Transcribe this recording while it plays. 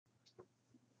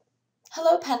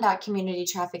Hello PennDOT Community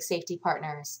Traffic Safety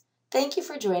Partners. Thank you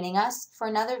for joining us for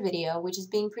another video which is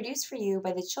being produced for you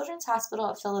by the Children's Hospital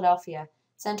of Philadelphia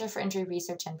Center for Injury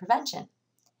Research and Prevention.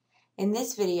 In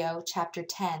this video, Chapter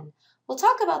 10, we'll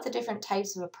talk about the different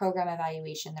types of a program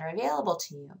evaluation that are available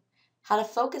to you, how to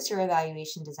focus your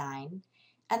evaluation design,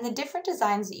 and the different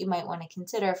designs that you might want to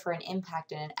consider for an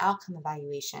impact and an outcome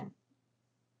evaluation.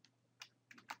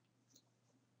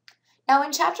 Now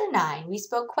in Chapter 9, we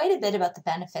spoke quite a bit about the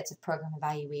benefits of program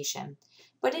evaluation,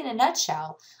 but in a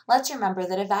nutshell, let's remember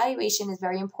that evaluation is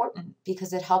very important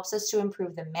because it helps us to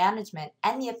improve the management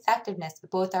and the effectiveness of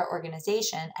both our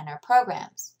organization and our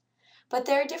programs. But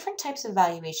there are different types of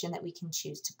evaluation that we can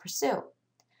choose to pursue.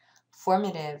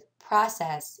 Formative,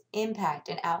 process, impact,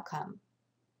 and outcome.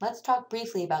 Let's talk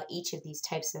briefly about each of these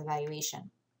types of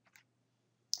evaluation.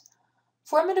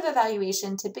 Formative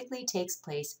evaluation typically takes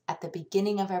place at the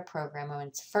beginning of our program when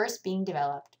it's first being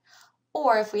developed,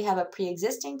 or if we have a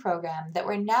pre-existing program that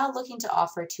we're now looking to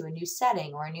offer to a new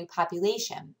setting or a new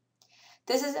population.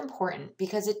 This is important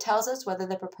because it tells us whether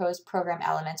the proposed program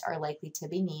elements are likely to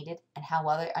be needed and how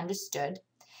well they're understood.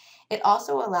 It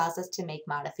also allows us to make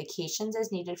modifications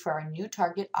as needed for our new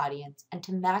target audience and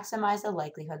to maximize the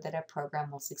likelihood that a program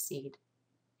will succeed.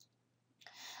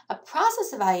 A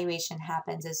process evaluation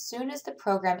happens as soon as the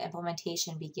program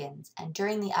implementation begins and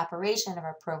during the operation of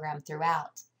our program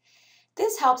throughout.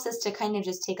 This helps us to kind of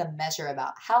just take a measure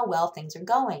about how well things are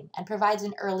going and provides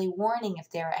an early warning if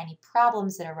there are any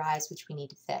problems that arise which we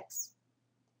need to fix.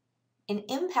 An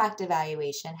impact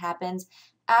evaluation happens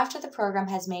after the program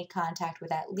has made contact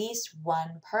with at least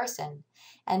one person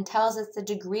and tells us the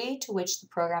degree to which the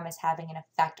program is having an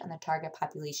effect on the target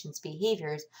population's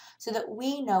behaviors so that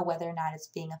we know whether or not it's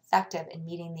being effective in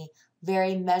meeting the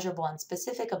very measurable and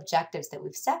specific objectives that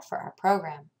we've set for our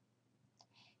program.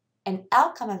 An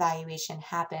outcome evaluation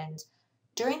happens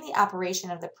during the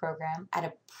operation of the program at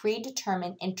a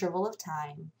predetermined interval of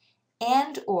time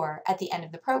and/or at the end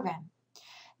of the program.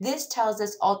 This tells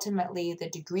us ultimately the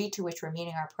degree to which we're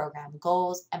meeting our program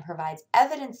goals and provides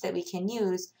evidence that we can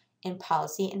use in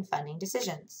policy and funding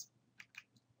decisions.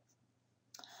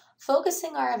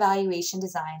 Focusing our evaluation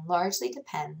design largely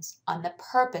depends on the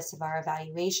purpose of our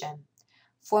evaluation,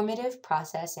 formative,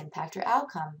 process, impact, or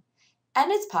outcome.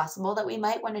 And it's possible that we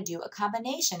might want to do a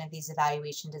combination of these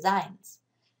evaluation designs.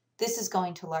 This is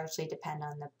going to largely depend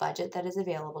on the budget that is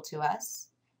available to us,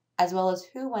 as well as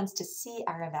who wants to see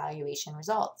our evaluation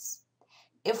results.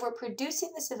 If we're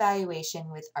producing this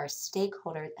evaluation with our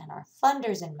stakeholders and our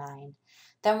funders in mind,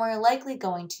 then we're likely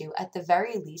going to, at the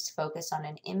very least, focus on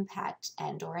an impact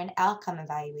and/or an outcome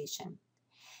evaluation.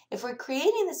 If we're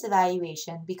creating this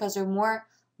evaluation because we're more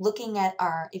looking at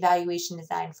our evaluation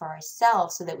design for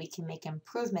ourselves so that we can make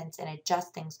improvements and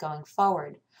adjust things going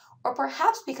forward, or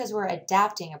perhaps because we're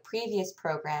adapting a previous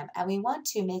program and we want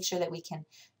to make sure that we can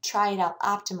try it out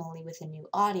optimally with a new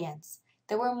audience,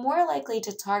 then we're more likely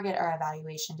to target our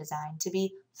evaluation design to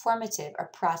be formative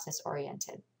or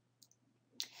process-oriented.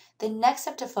 The next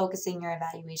step to focusing your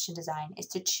evaluation design is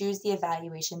to choose the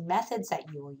evaluation methods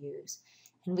that you will use.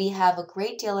 And we have a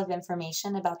great deal of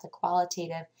information about the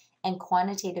qualitative and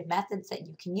quantitative methods that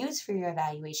you can use for your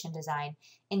evaluation design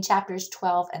in chapters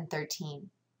 12 and 13.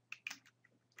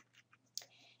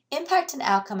 Impact and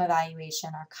outcome evaluation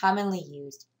are commonly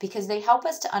used because they help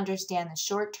us to understand the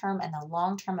short-term and the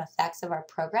long-term effects of our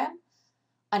program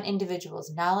on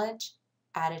individuals' knowledge,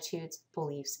 attitudes,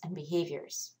 beliefs, and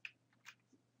behaviors.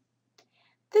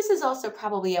 This is also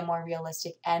probably a more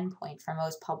realistic endpoint for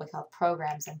most public health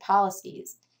programs and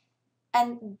policies.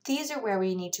 And these are where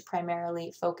we need to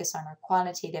primarily focus on our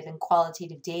quantitative and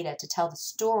qualitative data to tell the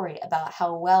story about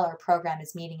how well our program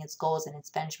is meeting its goals and its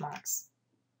benchmarks.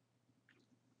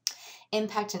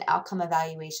 Impact and outcome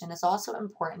evaluation is also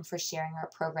important for sharing our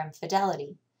program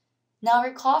fidelity. Now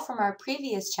recall from our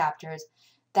previous chapters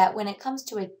that when it comes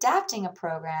to adapting a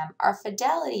program, our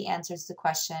fidelity answers the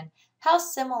question, how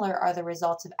similar are the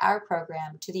results of our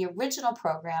program to the original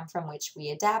program from which we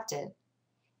adapted?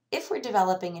 If we're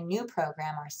developing a new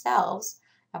program ourselves,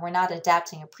 and we're not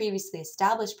adapting a previously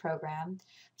established program,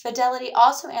 fidelity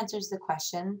also answers the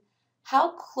question,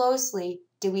 how closely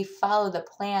do we follow the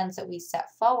plans that we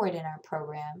set forward in our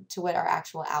program to what our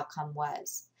actual outcome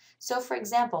was? So for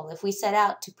example, if we set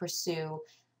out to pursue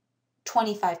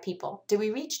 25 people, did we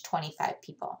reach 25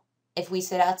 people? If we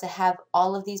set out to have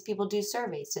all of these people do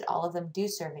surveys, did all of them do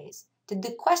surveys? Did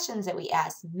the questions that we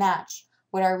asked match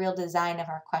what our real design of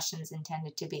our questions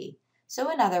intended to be? So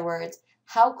in other words,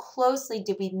 how closely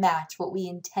did we match what we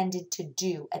intended to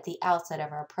do at the outset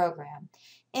of our program?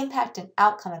 Impact and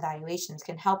outcome evaluations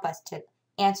can help us to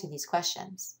answer these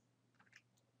questions.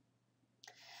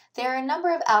 There are a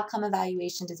number of outcome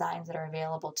evaluation designs that are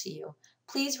available to you.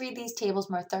 Please read these tables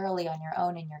more thoroughly on your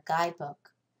own in your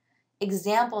guidebook.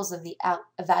 Examples of the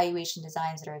evaluation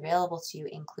designs that are available to you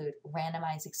include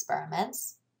randomized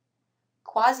experiments,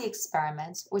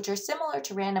 quasi-experiments, which are similar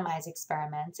to randomized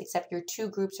experiments except your two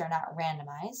groups are not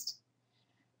randomized,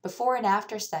 before and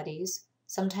after studies,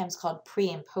 sometimes called pre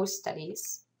and post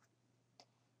studies,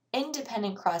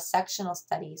 independent cross-sectional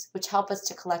studies, which help us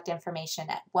to collect information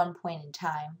at one point in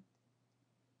time,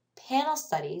 panel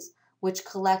studies, which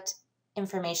collect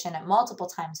information at multiple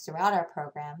times throughout our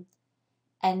program,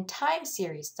 and time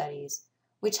series studies,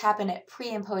 which happen at pre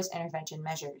and post intervention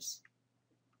measures.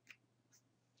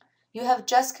 You have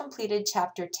just completed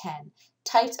Chapter 10,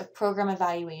 Types of Program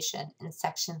Evaluation, in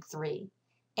Section 3.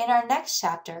 In our next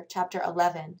chapter, Chapter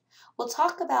 11, we'll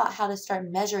talk about how to start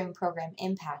measuring program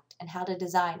impact and how to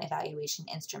design evaluation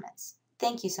instruments.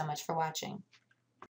 Thank you so much for watching.